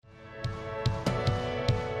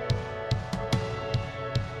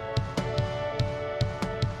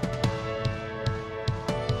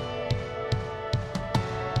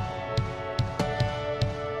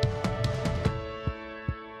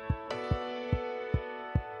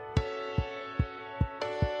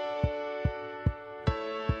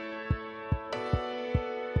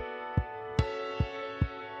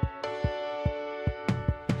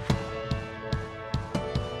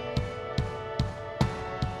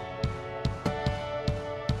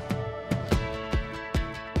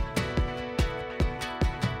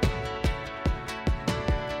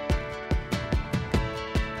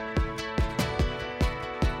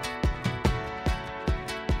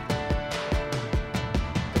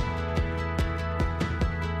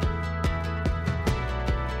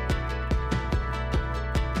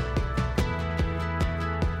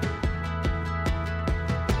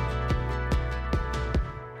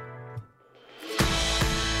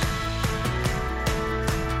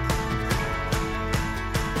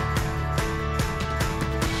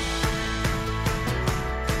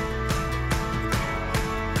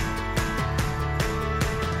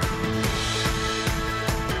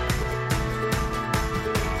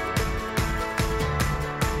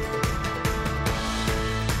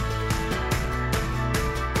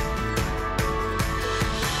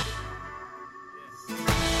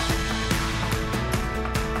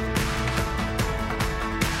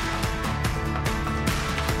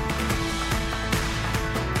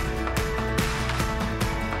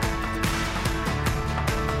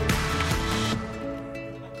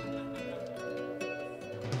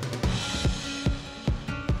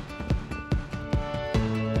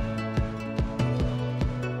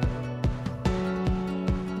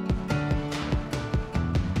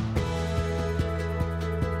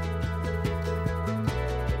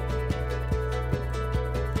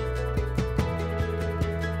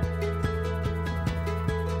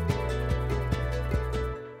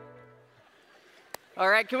All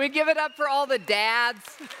right, can we give it up for all the dads?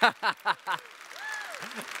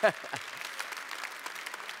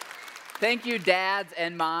 Thank you, dads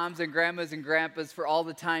and moms and grandmas and grandpas, for all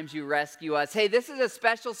the times you rescue us. Hey, this is a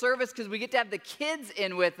special service because we get to have the kids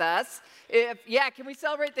in with us. Can we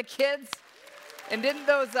celebrate the kids? And didn't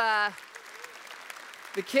the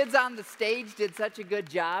kids on the stage did such a good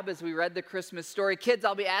job as we read the Christmas story. Kids,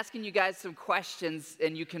 I'll be asking you guys some questions,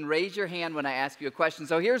 and you can raise your hand when I ask you a question.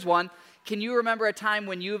 So here's one. Can you remember a time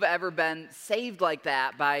when you've ever been saved like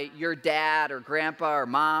that by your dad or grandpa or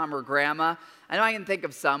mom or grandma? I know I can think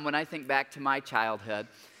of some when I think back to my childhood.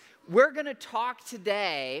 We're going to talk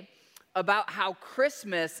today about how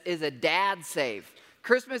Christmas is a dad save.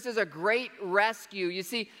 Christmas is a great rescue. You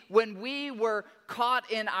see, when we were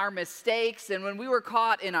caught in our mistakes and when we were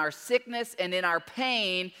caught in our sickness and in our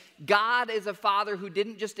pain, God is a father who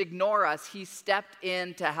didn't just ignore us. He stepped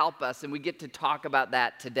in to help us, and we get to talk about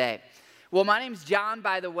that today. Well, my name's John,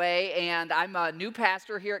 by the way, and I'm a new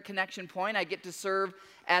pastor here at Connection Point. I get to serve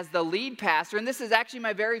as the lead pastor, and this is actually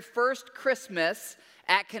my very first Christmas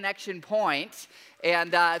at Connection Point.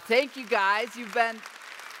 And thank you guys. You've been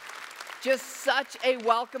just such a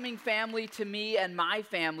welcoming family to me and my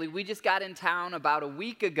family. We just got in town about a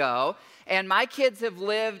week ago, and my kids have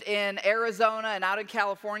lived in Arizona and out in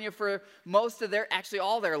California for actually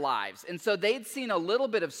all their lives. And so they'd seen a little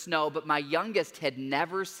bit of snow, but my youngest had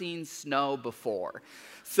never seen snow before.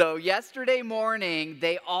 So yesterday morning,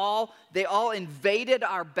 they all invaded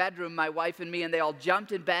our bedroom, my wife and me, and they all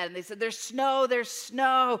jumped in bed, and they said, there's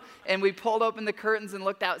snow. And we pulled open the curtains and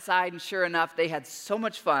looked outside, and sure enough, they had so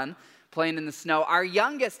much fun playing in the snow. Our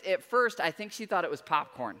youngest, at first, I think she thought it was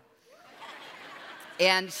popcorn.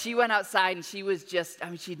 And she went outside, and she was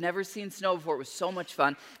she'd never seen snow before. It was so much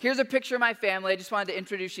fun. Here's a picture of my family. I just wanted to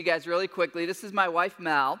introduce you guys really quickly. This is my wife,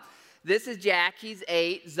 Mel. This is Jack. He's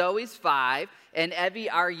 8. Zoe's 5. And Evie,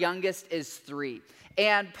 our youngest, is 3.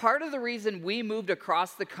 And part of the reason we moved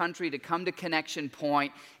across the country to come to Connection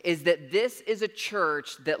Point is that this is a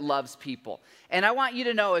church that loves people. And I want you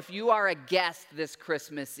to know, if you are a guest this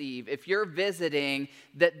Christmas Eve, if you're visiting,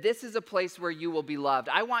 that this is a place where you will be loved.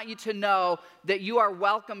 I want you to know that you are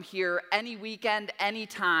welcome here any weekend,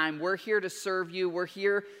 anytime. We're here to serve you. We're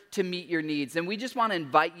here to meet your needs. And we just want to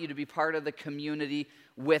invite you to be part of the community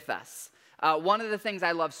with us. One of the things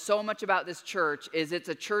I love so much about this church is it's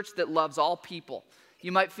a church that loves all people.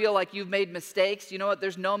 You might feel like you've made mistakes. You know what?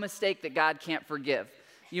 There's no mistake that God can't forgive.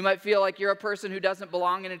 You might feel like you're a person who doesn't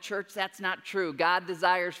belong in a church. That's not true. God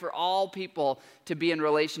desires for all people to be in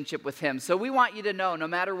relationship with Him. So we want you to know, no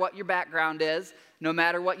matter what your background is, no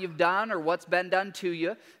matter what you've done or what's been done to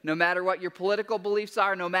you, no matter what your political beliefs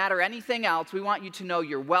are, no matter anything else, we want you to know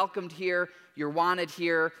you're welcomed here, you're wanted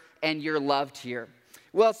here, and you're loved here.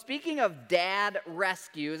 Well, speaking of dad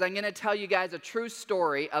rescues, I'm going to tell you guys a true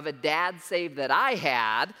story of a dad save that I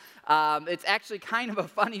had. It's actually kind of a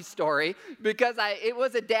funny story because it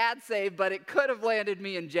was a dad save, but it could have landed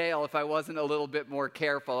me in jail if I wasn't a little bit more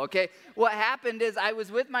careful, okay? What happened is I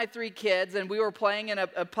was with my 3 kids, and we were playing in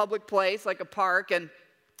a public place like a park, and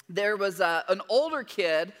there was an older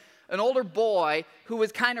kid, an older boy, who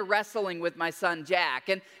was kind of wrestling with my son, Jack.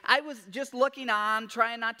 And I was just looking on,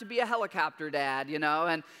 trying not to be a helicopter dad, you know.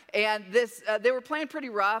 And they were playing pretty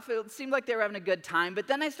rough. It seemed like they were having a good time. But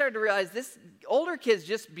then I started to realize this older kid's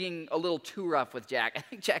just being a little too rough with Jack. I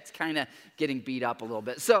think Jack's kind of getting beat up a little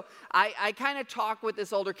bit. So I kind of talked with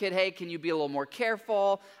this older kid, hey, can you be a little more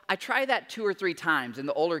careful? I tried that 2 or 3 times, and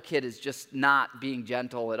the older kid is just not being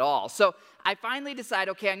gentle at all. So I finally decide,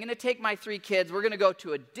 okay, I'm going to take my 3 kids. We're going to go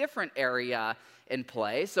to a different area and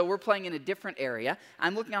play. So we're playing in a different area.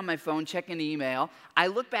 I'm looking on my phone, checking email. I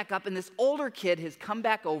look back up, and this older kid has come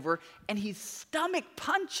back over, and he's stomach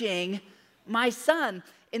punching my son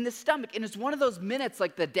in the stomach. And it's one of those minutes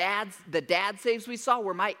like the dad saves we saw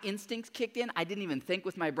where my instincts kicked in. I didn't even think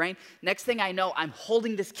with my brain. Next thing I know, I'm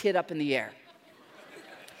holding this kid up in the air.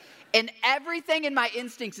 And everything in my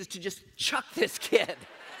instincts is to just chuck this kid.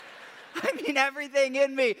 I mean, everything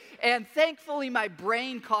in me. And thankfully, my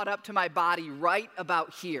brain caught up to my body right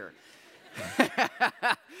about here.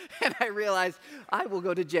 And I realized I will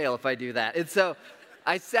go to jail if I do that. And so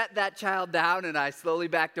I set that child down, and I slowly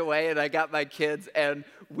backed away, and I got my kids, and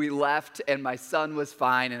we left, and my son was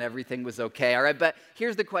fine, and everything was okay. All right, but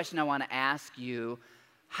here's the question I want to ask you.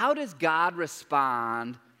 How does God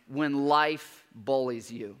respond when life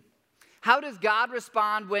bullies you? How does God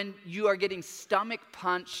respond when you are getting stomach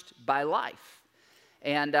punched by life?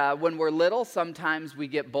 And when we're little, sometimes we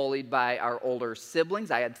get bullied by our older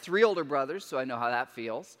siblings. I had 3 older brothers, so I know how that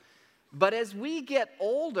feels. But as we get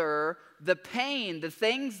older, the pain, the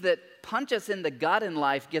things that punch us in the gut in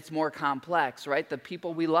life gets more complex, right? The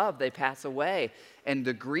people we love, they pass away. And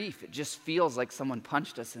the grief, it just feels like someone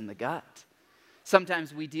punched us in the gut.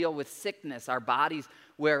 Sometimes we deal with sickness. Our bodies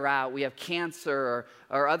wear out. We have cancer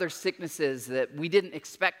or other sicknesses that we didn't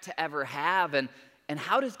expect to ever have. And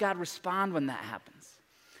how does God respond when that happens?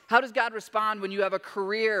 How does God respond when you have a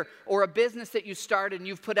career or a business that you started and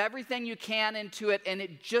you've put everything you can into it and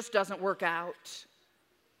it just doesn't work out?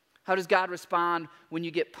 How does God respond when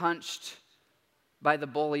you get punched by the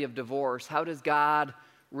bully of divorce? How does God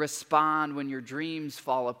respond when your dreams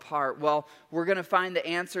fall apart? Well, we're going to find the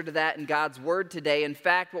answer to that in God's Word today. In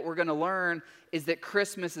fact, what we're going to learn is that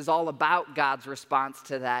Christmas is all about God's response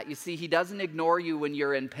to that. You see, He doesn't ignore you when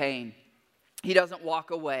you're in pain. He doesn't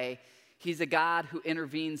walk away. He's a God who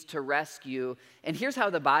intervenes to rescue. And here's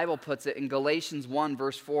how the Bible puts it in Galatians 1,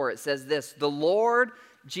 verse 4. It says this: the Lord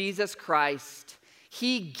Jesus Christ,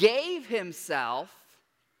 He gave Himself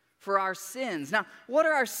for our sins. Now, what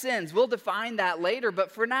are our sins? We'll define that later,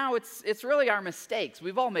 but for now, it's really our mistakes.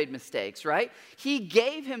 We've all made mistakes, right? He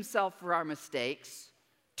gave Himself for our mistakes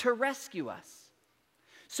to rescue us.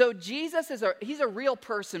 So Jesus he's a real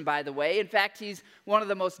person, by the way. In fact, he's one of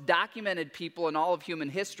the most documented people in all of human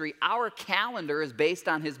history. Our calendar is based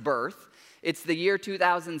on his birth. It's the year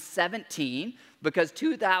 2017, because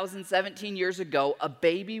 2017 years ago, a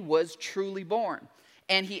baby was truly born.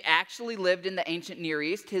 And he actually lived in the ancient Near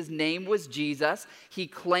East. His name was Jesus. He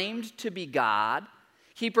claimed to be God.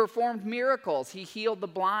 He performed miracles. He healed the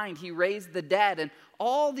blind. He raised the dead. And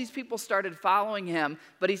all these people started following him.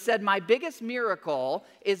 But he said, my biggest miracle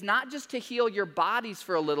is not just to heal your bodies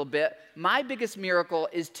for a little bit. My biggest miracle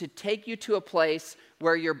is to take you to a place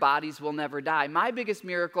where your bodies will never die. My biggest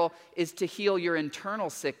miracle is to heal your internal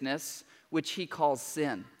sickness, which he calls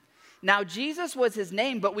sin. Now, Jesus was his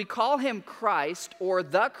name, but we call him Christ or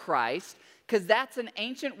the Christ because that's an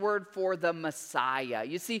ancient word for the Messiah.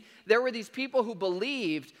 You see, there were these people who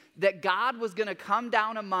believed that God was going to come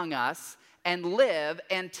down among us and live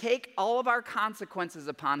and take all of our consequences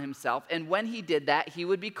upon himself. And when he did that, he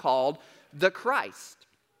would be called the Christ.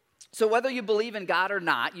 So whether you believe in God or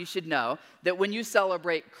not, you should know that when you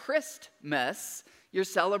celebrate Christmas, you're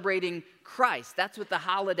celebrating Christ. That's what the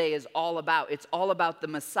holiday is all about. It's all about the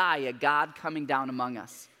Messiah, God coming down among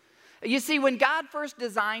us. You see, when God first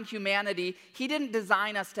designed humanity, he didn't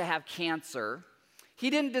design us to have cancer. He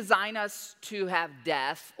didn't design us to have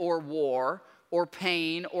death or war or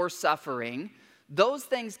pain or suffering. Those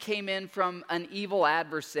things came in from an evil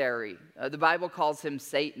adversary. The Bible calls him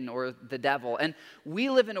Satan or the devil. And we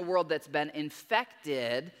live in a world that's been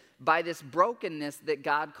infected by this brokenness that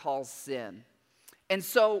God calls sin. And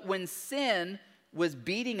so when sin was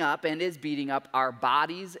beating up and is beating up our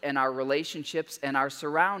bodies and our relationships and our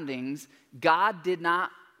surroundings, God did not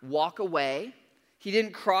walk away. He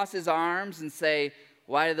didn't cross his arms and say,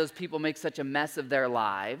 why do those people make such a mess of their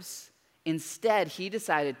lives? Instead, he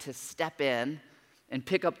decided to step in and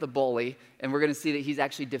pick up the bully, and we're going to see that he's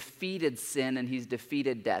actually defeated sin and he's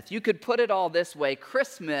defeated death. You could put it all this way: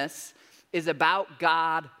 Christmas is about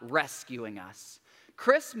God rescuing us.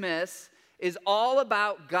 Christmas is all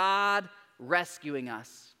about God rescuing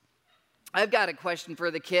us. I've got a question for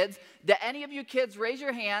the kids. Do any of you kids raise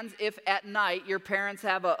your hands if at night your parents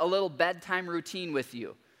have a little bedtime routine with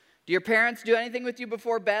you? Do your parents do anything with you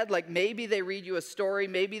before bed? Like maybe they read you a story,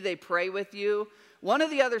 maybe they pray with you. One of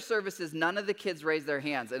the other services, none of the kids raised their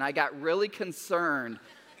hands, and I got really concerned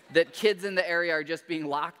that kids in the area are just being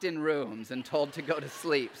locked in rooms and told to go to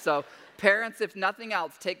sleep. So parents, if nothing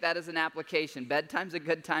else, take that as an application. Bedtime's a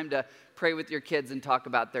good time to pray with your kids and talk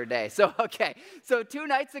about their day. So 2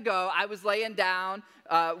 nights ago, I was laying down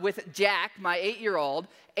with Jack, my 8-year-old,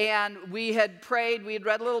 and we had prayed, we had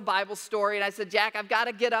read a little Bible story, and I said, Jack, I've got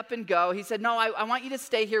to get up and go. He said, no, I want you to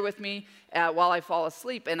stay here with me while I fall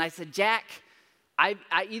asleep. And I said, Jack, I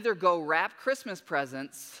either go wrap Christmas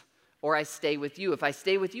presents or I stay with you. If I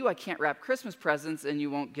stay with you, I can't wrap Christmas presents and you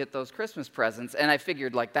won't get those Christmas presents. And I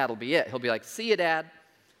figured, like, that'll be it. He'll be like, see you, Dad.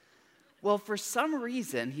 Well, for some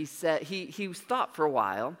reason, he said, he thought for a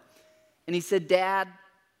while, and he said, Dad,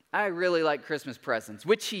 I really like Christmas presents,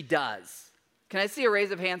 which he does. Can I see a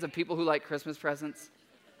raise of hands of people who like Christmas presents?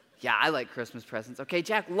 Yeah, I like Christmas presents. Okay,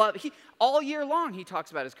 Jack, all year long he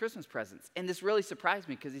talks about his Christmas presents. And this really surprised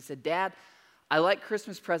me because he said, Dad, I like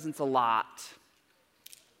Christmas presents a lot,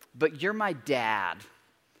 but you're my dad.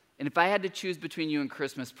 And if I had to choose between you and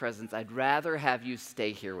Christmas presents, I'd rather have you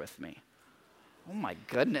stay here with me. Oh my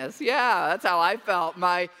goodness, yeah, that's how I felt.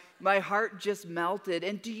 My heart just melted.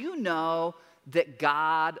 And do you know that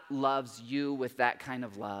God loves you with that kind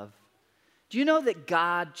of love? Do you know that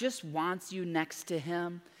God just wants you next to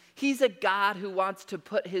him? He's a God who wants to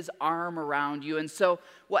put his arm around you. And so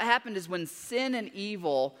what happened is when sin and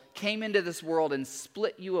evil came into this world and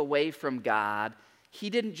split you away from God, he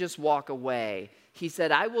didn't just walk away. He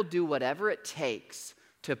said, I will do whatever it takes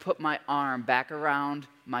to put my arm back around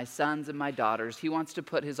my sons and my daughters. He wants to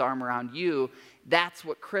put his arm around you. That's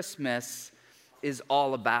what Christmas is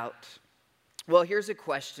all about. Well, here's a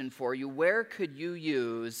question for you. Where could you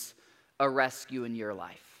use a rescue in your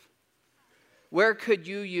life? Where could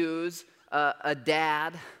you use a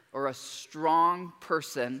dad or a strong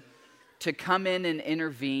person to come in and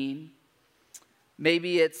intervene?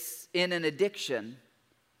 Maybe it's in an addiction.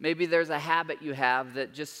 Maybe there's a habit you have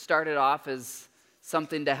that just started off as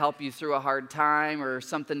something to help you through a hard time or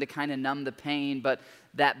something to kind of numb the pain, but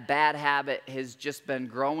that bad habit has just been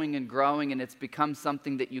growing and growing, and it's become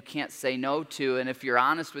something that you can't say no to. And if you're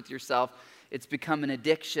honest with yourself, it's become an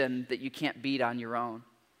addiction that you can't beat on your own.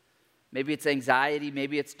 Maybe it's anxiety,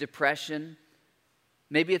 maybe it's depression,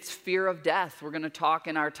 maybe it's fear of death. We're going to talk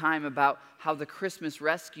in our time about how the Christmas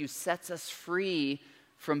rescue sets us free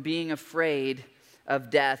from being afraid of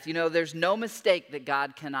death. You know, there's no mistake that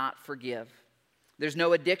God cannot forgive. There's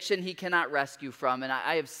no addiction he cannot rescue from. And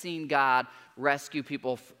I have seen God rescue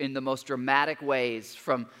people in the most dramatic ways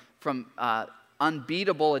from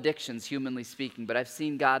unbeatable addictions, humanly speaking. But I've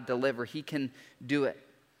seen God deliver. He can do it.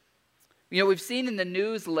 You know, we've seen in the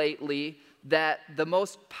news lately that the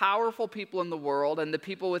most powerful people in the world and the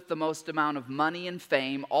people with the most amount of money and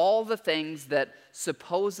fame, all the things that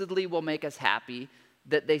supposedly will make us happy,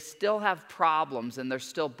 that they still have problems and they're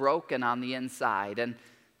still broken on the inside. And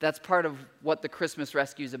that's part of what the Christmas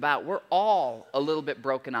rescue is about. We're all a little bit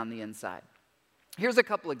broken on the inside. Here's a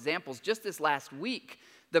couple examples. Just this last week,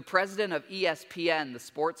 the president of ESPN, the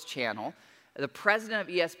sports channel, the president of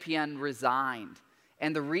ESPN resigned.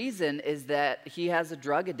 And the reason is that he has a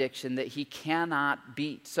drug addiction that he cannot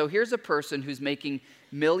beat. So here's a person who's making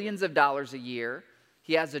millions of dollars a year.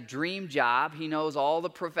 He has a dream job. He knows all the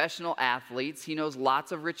professional athletes. He knows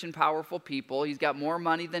lots of rich and powerful people. He's got more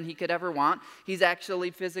money than he could ever want. He's actually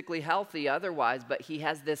physically healthy otherwise, but he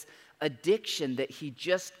has this addiction that he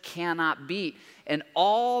just cannot beat. And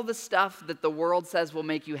all the stuff that the world says will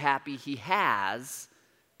make you happy, he has,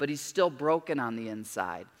 but he's still broken on the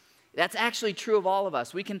inside. That's actually true of all of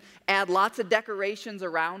us. We can add lots of decorations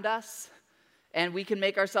around us, and we can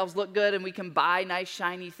make ourselves look good, and we can buy nice,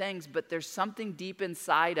 shiny things, but there's something deep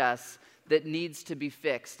inside us that needs to be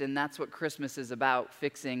fixed, and that's what Christmas is about,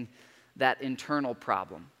 fixing that internal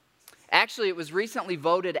problem. Actually, it was recently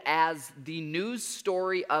voted as the news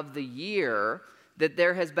story of the year that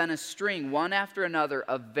there has been a string, one after another,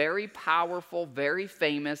 of very powerful, very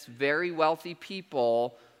famous, very wealthy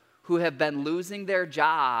people who have been losing their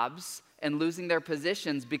jobs and losing their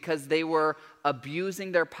positions because they were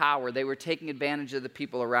abusing their power. They were taking advantage of the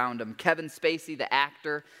people around them. Kevin Spacey, the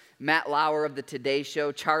actor, Matt Lauer of the Today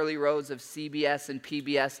Show, Charlie Rose of CBS and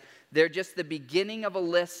PBS. They're just the beginning of a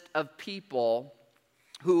list of people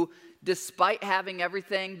who, despite having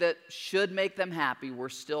everything that should make them happy, were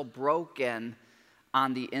still broken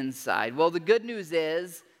on the inside. Well, the good news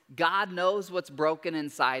is God knows what's broken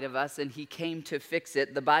inside of us, and he came to fix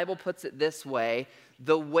it. The Bible puts it this way: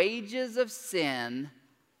 the wages of sin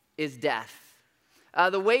is death.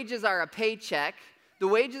 The wages are a paycheck. The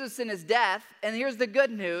wages of sin is death, and here's the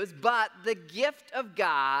good news: but the gift of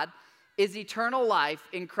God is eternal life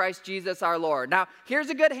in Christ Jesus our Lord. Now, here's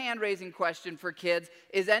a good hand-raising question for kids.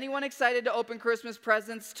 Is anyone excited to open Christmas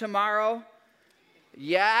presents tomorrow?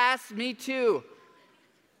 Yes, me too.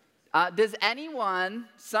 Does anyone,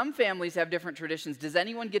 some families have different traditions, does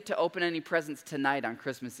anyone get to open any presents tonight on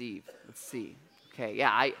Christmas Eve? Let's see. Okay,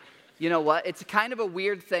 yeah, you know what? It's kind of a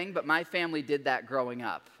weird thing, but my family did that growing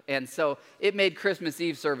up. And so it made Christmas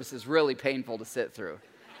Eve services really painful to sit through.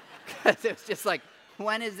 Because it was just like,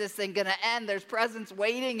 when is this thing going to end? There's presents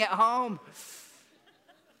waiting at home.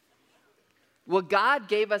 Well, God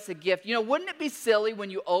gave us a gift. You know, wouldn't it be silly when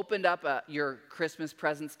you opened up your Christmas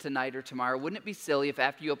presents tonight or tomorrow? Wouldn't it be silly if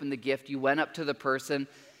after you opened the gift, you went up to the person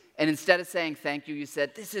and instead of saying thank you, you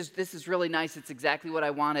said, this is really nice. It's exactly what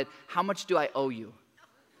I wanted. How much do I owe you?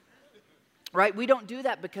 Right? We don't do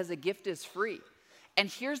that because a gift is free. And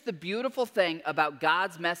here's the beautiful thing about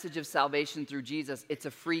God's message of salvation through Jesus. It's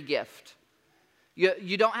a free gift.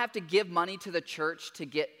 You don't have to give money to the church to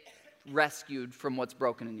get rescued from what's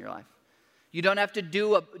broken in your life. You don't have to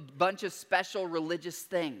do a bunch of special religious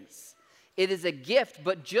things. It is a gift,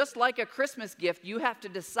 but just like a Christmas gift, you have to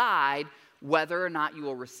decide whether or not you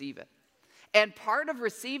will receive it. And part of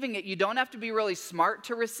receiving it, you don't have to be really smart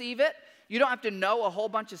to receive it. You don't have to know a whole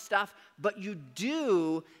bunch of stuff, but you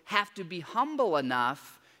do have to be humble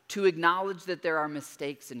enough to acknowledge that there are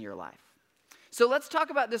mistakes in your life. So let's talk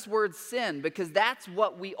about this word sin, because that's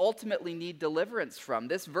what we ultimately need deliverance from.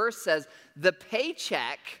 This verse says the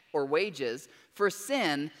paycheck or wages for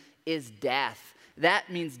sin is death. That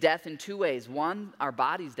means death in two ways. One, our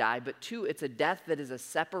bodies die, but two, it's a death that is a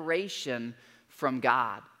separation from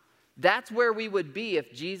God. That's where we would be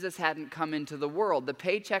if Jesus hadn't come into the world. The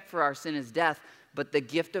paycheck for our sin is death, but the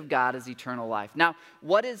gift of God is eternal life. Now,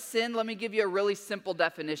 what is sin? Let me give you a really simple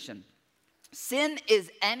definition. Sin is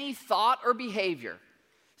any thought or behavior.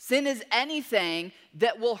 Sin is anything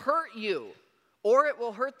that will hurt you, or it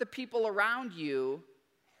will hurt the people around you,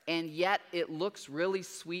 and yet it looks really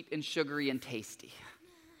sweet and sugary and tasty.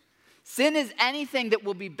 Sin is anything that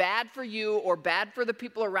will be bad for you or bad for the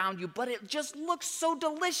people around you, but it just looks so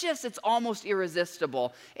delicious, it's almost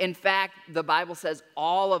irresistible. In fact, the Bible says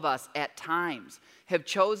all of us at times have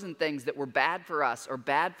chosen things that were bad for us or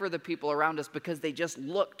bad for the people around us because they just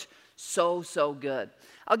looked so good.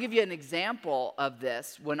 I'll give you an example of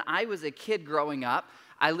this. When I was a kid growing up,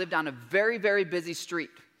 I lived on a very, very busy street.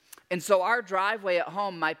 And so our driveway at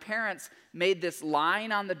home, my parents made this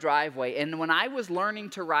line on the driveway. And when I was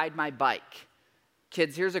learning to ride my bike,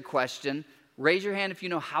 kids, here's a question. Raise your hand if you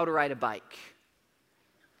know how to ride a bike.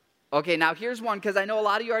 Okay, now here's one, because I know a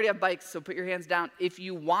lot of you already have bikes, so put your hands down. If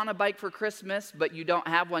you want a bike for Christmas, but you don't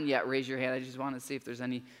have one yet, raise your hand. I just want to see if there's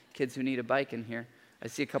any kids who need a bike in here. I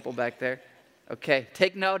see a couple back there. Okay,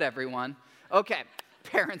 take note, everyone. Okay,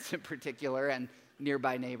 parents in particular and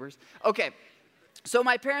nearby neighbors. Okay, so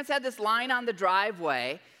my parents had this line on the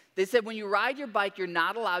driveway. They said when you ride your bike, you're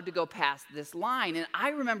not allowed to go past this line. And I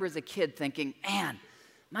remember as a kid thinking, man,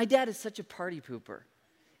 my dad is such a party pooper.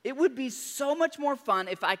 It would be so much more fun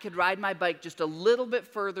if I could ride my bike just a little bit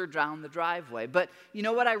further down the driveway. But you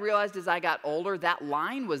know what I realized as I got older? That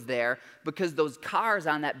line was there because those cars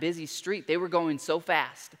on that busy street, they were going so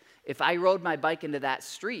fast. If I rode my bike into that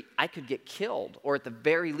street, I could get killed or at the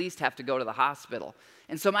very least have to go to the hospital.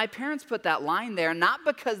 And so my parents put that line there not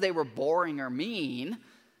because they were boring or mean,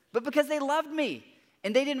 but because they loved me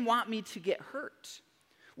and they didn't want me to get hurt.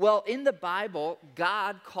 Well, in the Bible,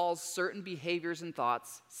 God calls certain behaviors and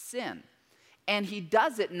thoughts sin. And he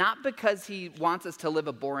does it not because he wants us to live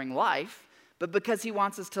a boring life, but because he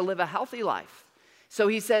wants us to live a healthy life. So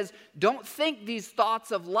he says, don't think these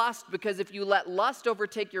thoughts of lust, because if you let lust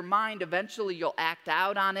overtake your mind, eventually you'll act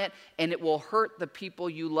out on it, and it will hurt the people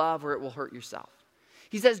you love, or it will hurt yourself.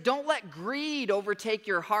 He says, don't let greed overtake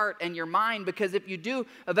your heart and your mind, because if you do,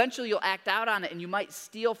 eventually you'll act out on it and you might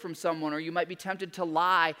steal from someone, or you might be tempted to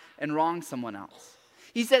lie and wrong someone else.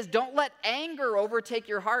 He says, don't let anger overtake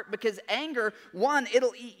your heart, because anger, one,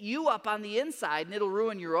 it'll eat you up on the inside and it'll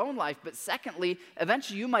ruin your own life. But secondly,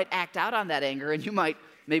 eventually you might act out on that anger and you might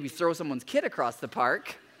maybe throw someone's kid across the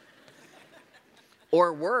park.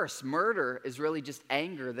 Or worse, murder is really just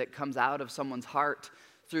anger that comes out of someone's heart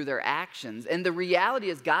through their actions. And the reality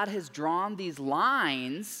is God has drawn these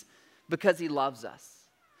lines because he loves us.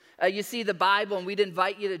 You see the Bible, and we'd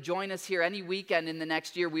invite you to join us here any weekend in the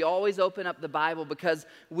next year. We always open up the Bible because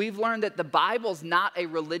we've learned that the Bible's not a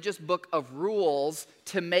religious book of rules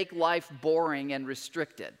to make life boring and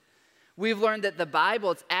restricted. We've learned that the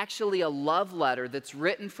Bible, it's actually a love letter that's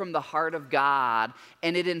written from the heart of God,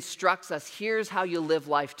 and it instructs us, here's how you live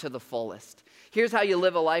life to the fullest. Here's how you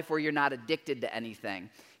live a life where you're not addicted to anything.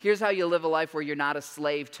 Here's how you live a life where you're not a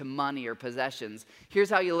slave to money or possessions. Here's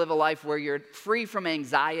how you live a life where you're free from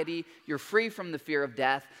anxiety, you're free from the fear of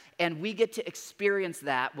death, and we get to experience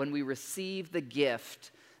that when we receive the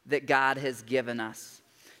gift that God has given us.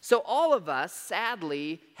 So all of us,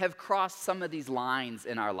 sadly, have crossed some of these lines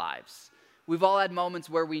in our lives. We've all had moments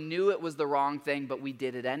where we knew it was the wrong thing, but we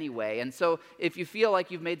did it anyway. And so if you feel like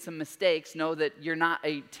you've made some mistakes, know that you're not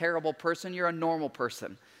a terrible person, you're a normal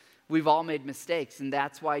person. We've all made mistakes, and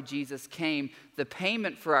that's why Jesus came. The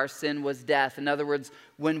payment for our sin was death. In other words,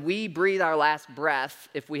 when we breathe our last breath,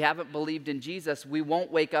 if we haven't believed in Jesus, we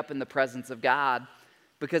won't wake up in the presence of God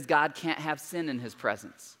because God can't have sin in his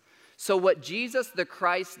presence. So what Jesus the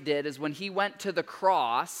Christ did is when he went to the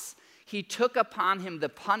cross, he took upon him the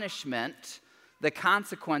punishment, the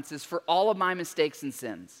consequences for all of my mistakes and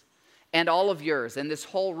sins, and all of yours, and this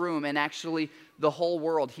whole room, and actually the whole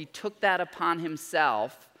world. He took that upon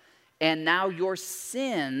himself. And now your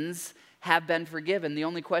sins have been forgiven. The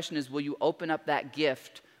only question is, will you open up that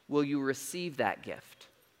gift? Will you receive that gift?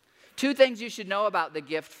 Two things you should know about the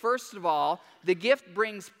gift. First of all, the gift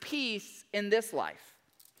brings peace in this life.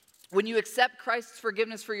 When you accept Christ's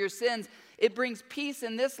forgiveness for your sins, it brings peace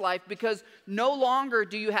in this life because no longer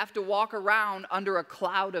do you have to walk around under a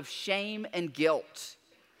cloud of shame and guilt.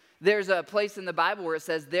 There's a place in the Bible where it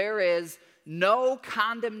says there is no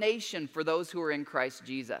condemnation for those who are in Christ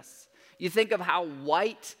Jesus. You think of how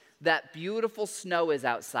white that beautiful snow is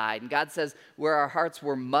outside. And God says where our hearts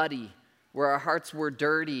were muddy, where our hearts were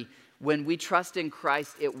dirty, when we trust in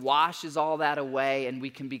Christ, it washes all that away and we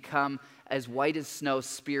can become as white as snow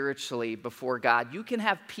spiritually before God. You can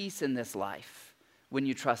have peace in this life when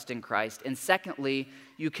you trust in Christ. And secondly,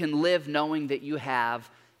 you can live knowing that you have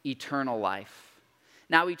eternal life.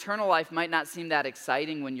 Now, eternal life might not seem that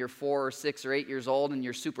exciting when you're 4 or 6 or 8 years old and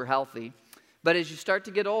you're super healthy. But as you start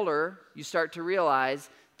to get older, you start to realize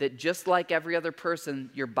that just like every other person,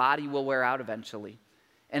 your body will wear out eventually.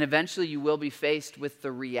 And eventually you will be faced with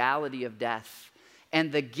the reality of death.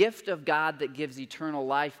 And the gift of God that gives eternal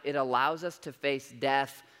life, it allows us to face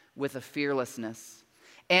death with a fearlessness.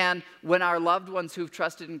 And when our loved ones who've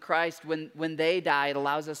trusted in Christ, when they die, it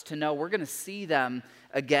allows us to know we're going to see them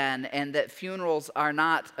again, and that funerals are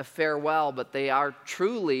not a farewell, but they are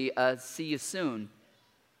truly a see you soon.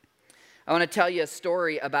 I want to tell you a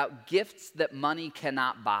story about gifts that money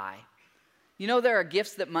cannot buy. You know, there are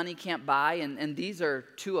gifts that money can't buy, and these are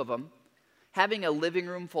 2 of them. Having a living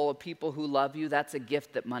room full of people who love you, that's a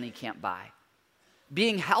gift that money can't buy.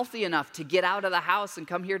 Being healthy enough to get out of the house and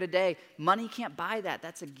come here today, money can't buy that.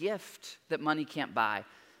 That's a gift that money can't buy.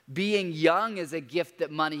 Being young is a gift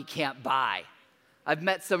that money can't buy. I've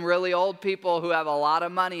met some really old people who have a lot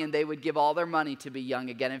of money and they would give all their money to be young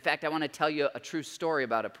again. In fact, I want to tell you a true story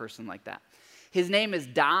about a person like that. His name is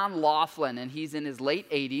Don Laughlin, and he's in his late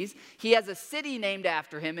 80s. He has a city named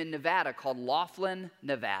after him in Nevada called Laughlin,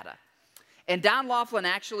 Nevada. And Don Laughlin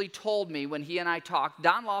actually told me when he and I talked,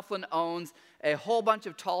 Don Laughlin owns a whole bunch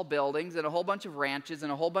of tall buildings and a whole bunch of ranches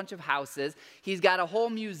and a whole bunch of houses. He's got a whole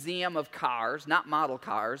museum of cars, not model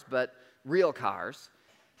cars, but real cars.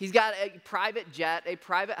 He's got a private jet, a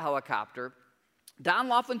private helicopter. Don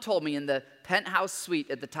Laughlin told me in the penthouse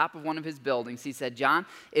suite at the top of one of his buildings, he said, John,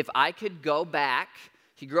 if I could go back,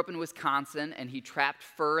 he grew up in Wisconsin and he trapped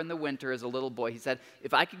fur in the winter as a little boy. He said,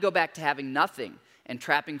 if I could go back to having nothing and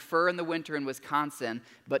trapping fur in the winter in Wisconsin,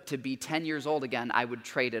 but to be 10 years old again, I would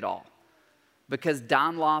trade it all. Because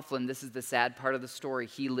Don Laughlin, this is the sad part of the story,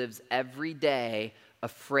 he lives every day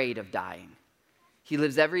afraid of dying. He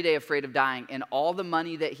lives every day afraid of dying, and all the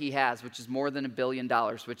money that he has, which is more than $1 billion,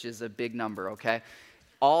 which is a big number, okay?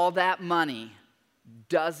 All that money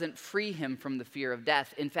doesn't free him from the fear of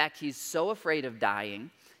death. In fact, he's so afraid of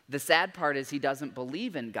dying. The sad part is he doesn't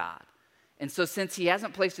believe in God. And so since he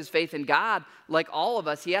hasn't placed his faith in God, like all of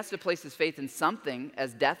us, he has to place his faith in something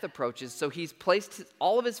as death approaches. So he's placed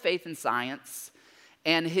all of his faith in science,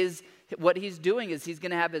 and what he's doing is he's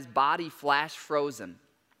going to have his body flash frozen.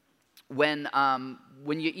 When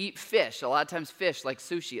you eat fish, a lot of times fish, like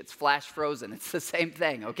sushi, it's flash frozen. It's the same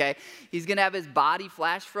thing, okay? He's going to have his body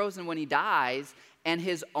flash frozen when he dies, and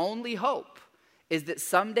his only hope is that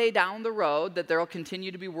someday down the road that there will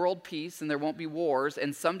continue to be world peace and there won't be wars,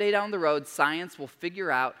 and someday down the road science will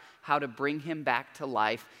figure out how to bring him back to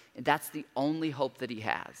life, and that's the only hope that he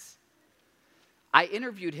has. I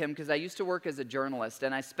interviewed him because I used to work as a journalist,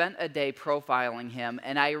 and I spent a day profiling him,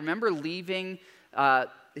 and I remember leaving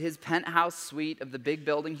his penthouse suite of the big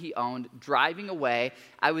building he owned, driving away.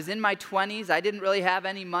 I was in my 20s. I didn't really have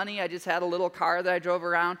any money. I just had a little car that I drove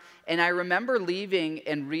around, and I remember leaving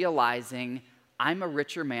and realizing I'm a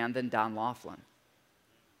richer man than Don Laughlin.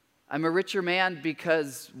 I'm a richer man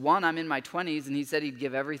because, one, I'm in my 20s, and he said he'd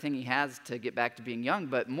give everything he has to get back to being young.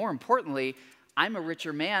 But more importantly, I'm a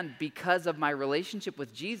richer man because of my relationship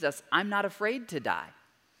with Jesus. I'm not afraid to die.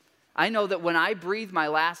 I know that when I breathe my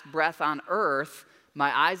last breath on earth,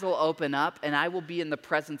 my eyes will open up, and I will be in the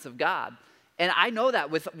presence of God. And I know that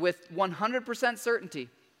with 100% certainty.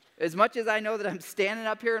 As much as I know that I'm standing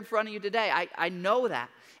up here in front of you today, I know that.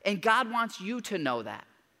 And God wants you to know that.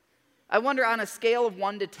 I wonder, on a scale of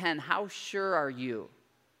 1 to 10, how sure are you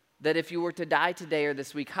that if you were to die today or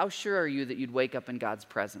this week, how sure are you that you'd wake up in God's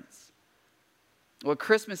presence? What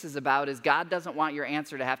Christmas is about is God doesn't want your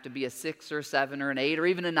answer to have to be a 6 or a 7 or an 8 or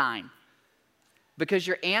even a 9. Because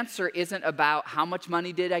your answer isn't about how much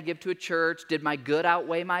money did I give to a church, did my good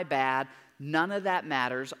outweigh my bad. None of that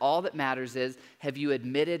matters. All that matters is, have you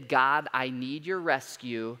admitted, God, I need your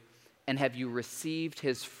rescue, and have you received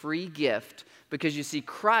his free gift? Because you see,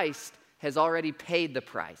 Christ has already paid the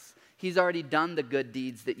price. He's already done the good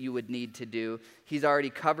deeds that you would need to do. He's already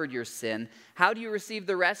covered your sin. How do you receive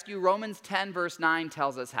the rescue? Romans 10 verse 9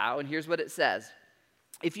 tells us how, and here's what it says.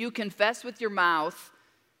 If you confess with your mouth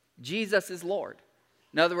Jesus is Lord,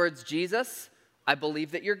 In other words, Jesus, I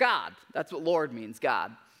believe that you're God. That's what Lord means,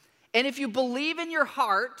 God. And if you believe in your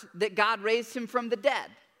heart that God raised him from the dead,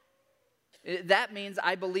 that means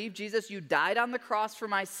I believe, Jesus, you died on the cross for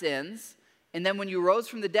my sins, and then when you rose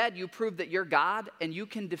from the dead, you proved that you're God and you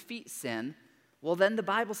can defeat sin. Well, then the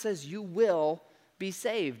Bible says you will be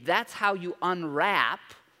saved. That's how you unwrap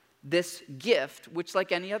this gift, which,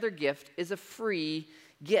 like any other gift, is a free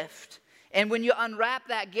gift. And when you unwrap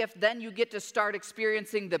that gift, then you get to start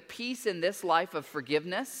experiencing the peace in this life of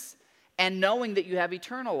forgiveness and knowing that you have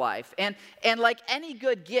eternal life. And like any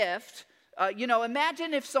good gift,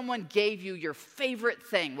 imagine if someone gave you your favorite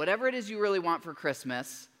thing, whatever it is you really want for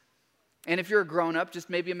Christmas. And if you're a grown-up,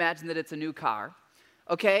 just maybe imagine that it's a new car.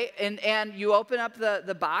 Okay, and you open up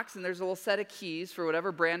the box, and there's a little set of keys for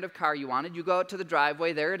whatever brand of car you wanted. You go out to the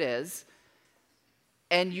driveway, there it is,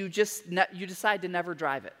 and you decide to never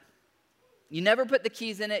drive it. You never put the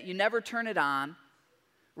keys in it. You never turn it on,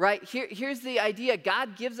 right? Here's the idea.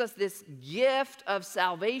 God gives us this gift of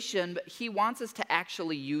salvation, but he wants us to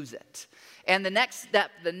actually use it. And the next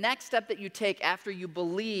step that you take after you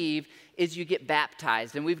believe is you get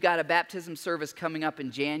baptized. And we've got a baptism service coming up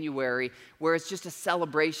in January where it's just a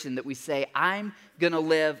celebration that we say, I'm going to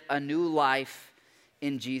live a new life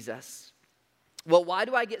in Jesus. Well, why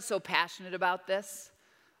do I get so passionate about this?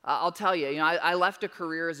 I'll tell you, I left a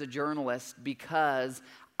career as a journalist because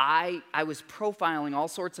I was profiling all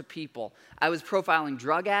sorts of people. I was profiling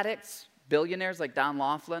drug addicts, billionaires like Don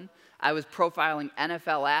Laughlin. I was profiling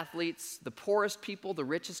NFL athletes, the poorest people, the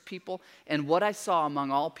richest people. And what I saw among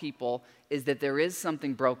all people is that there is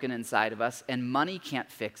something broken inside of us, and money can't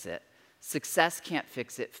fix it. Success can't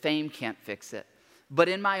fix it. Fame can't fix it. But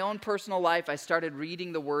in my own personal life, I started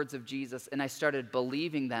reading the words of Jesus, and I started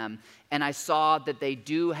believing them, and I saw that they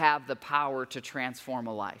do have the power to transform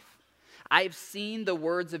a life. I've seen the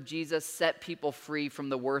words of Jesus set people free from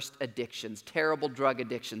the worst addictions, terrible drug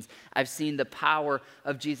addictions. I've seen the power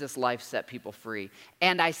of Jesus' life set people free.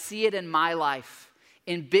 And I see it in my life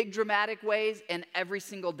in big dramatic ways and every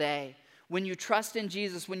single day. When you trust in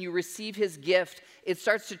Jesus, when you receive his gift, it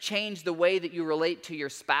starts to change the way that you relate to your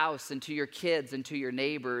spouse and to your kids and to your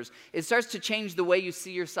neighbors. It starts to change the way you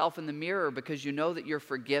see yourself in the mirror because you know that you're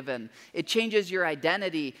forgiven. It changes your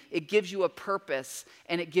identity. It gives you a purpose,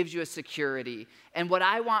 and it gives you a security. And what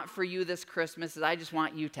I want for you this Christmas is I just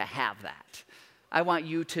want you to have that. I want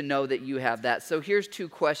you to know that you have that. So here's 2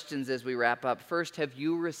 questions as we wrap up. First, have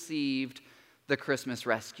you received the Christmas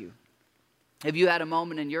rescue? Have you had a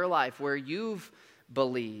moment in your life where you've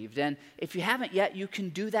believed? And if you haven't yet, you can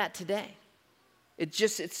do that today. It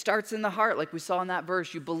starts in the heart, like we saw in that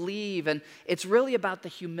verse. You believe, and it's really about the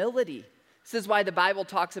humility. This is why the Bible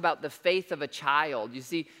talks about the faith of a child. You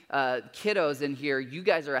see, kiddos in here, you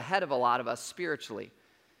guys are ahead of a lot of us spiritually.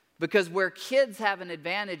 Because where kids have an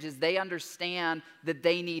advantage is they understand that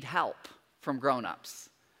they need help from grown-ups.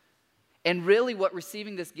 And really what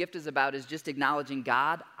receiving this gift is about is just acknowledging,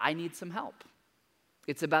 God, I need some help.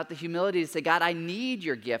 It's about the humility to say, God, I need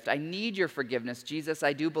your gift. I need your forgiveness. Jesus,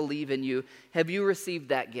 I do believe in you. Have you received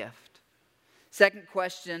that gift? Second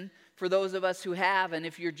question, for those of us who have, and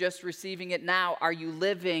if you're just receiving it now, are you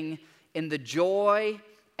living in the joy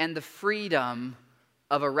and the freedom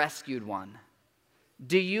of a rescued one?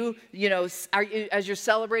 Do you, as you're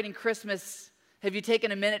celebrating Christmas, have you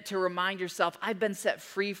taken a minute to remind yourself, I've been set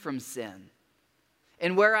free from sin?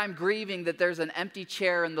 And where I'm grieving that there's an empty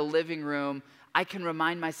chair in the living room, I can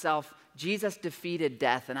remind myself, Jesus defeated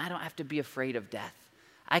death, and I don't have to be afraid of death.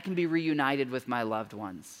 I can be reunited with my loved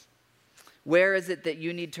ones. Where is it that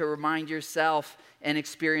you need to remind yourself and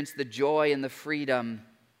experience the joy and the freedom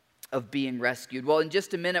of being rescued? Well, in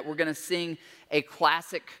just a minute, we're going to sing a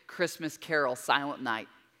classic Christmas carol, Silent Night.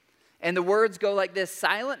 And the words go like this: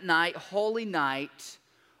 Silent night, holy night,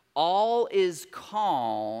 all is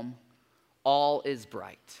calm, all is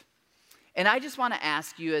bright. And I just want to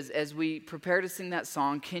ask you, as we prepare to sing that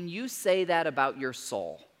song, can you say that about your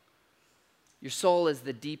soul? Your soul is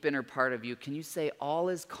the deep inner part of you. Can you say, all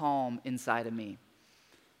is calm inside of me?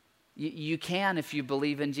 You can if you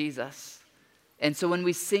believe in Jesus. And so when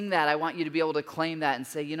we sing that, I want you to be able to claim that and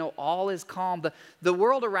say, all is calm. The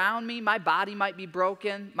world around me, my body might be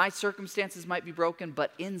broken, my circumstances might be broken,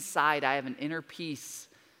 but inside I have an inner peace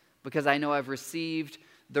because I know I've received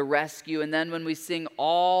the rescue. And then when we sing,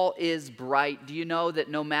 all is bright, do you know that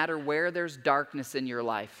no matter where there's darkness in your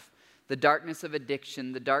life, the darkness of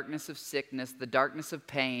addiction, the darkness of sickness, the darkness of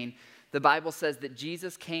pain, the Bible says that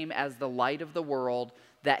Jesus came as the light of the world,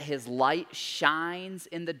 that his light shines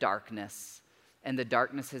in the darkness, and the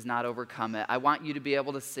darkness has not overcome it. I want you to be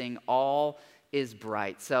able to sing, all is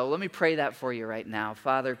bright. So let me pray that for you right now.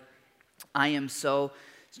 Father, I am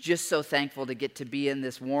just so thankful to get to be in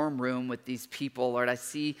this warm room with these people. Lord, I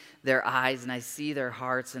see their eyes and I see their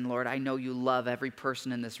hearts. And Lord, I know you love every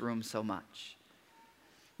person in this room so much.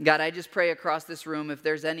 God, I just pray across this room, if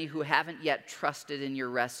there's any who haven't yet trusted in your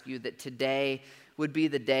rescue, that today would be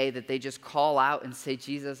the day that they just call out and say,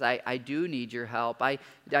 Jesus, I do need your help. I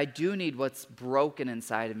do need what's broken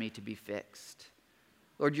inside of me to be fixed.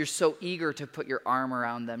 Lord, you're so eager to put your arm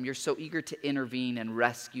around them. You're so eager to intervene and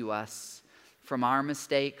rescue us from our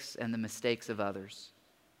mistakes and the mistakes of others.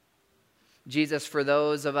 Jesus, for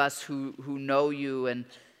those of us who know you, and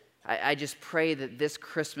I just pray that this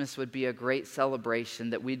Christmas would be a great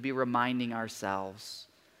celebration, that we'd be reminding ourselves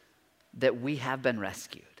that we have been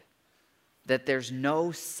rescued, that there's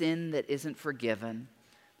no sin that isn't forgiven,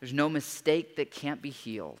 there's no mistake that can't be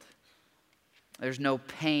healed, there's no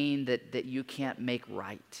pain that you can't make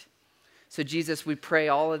right. So Jesus, we pray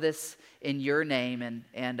all of this in your name,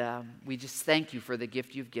 and we just thank you for the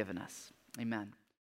gift you've given us. Amen.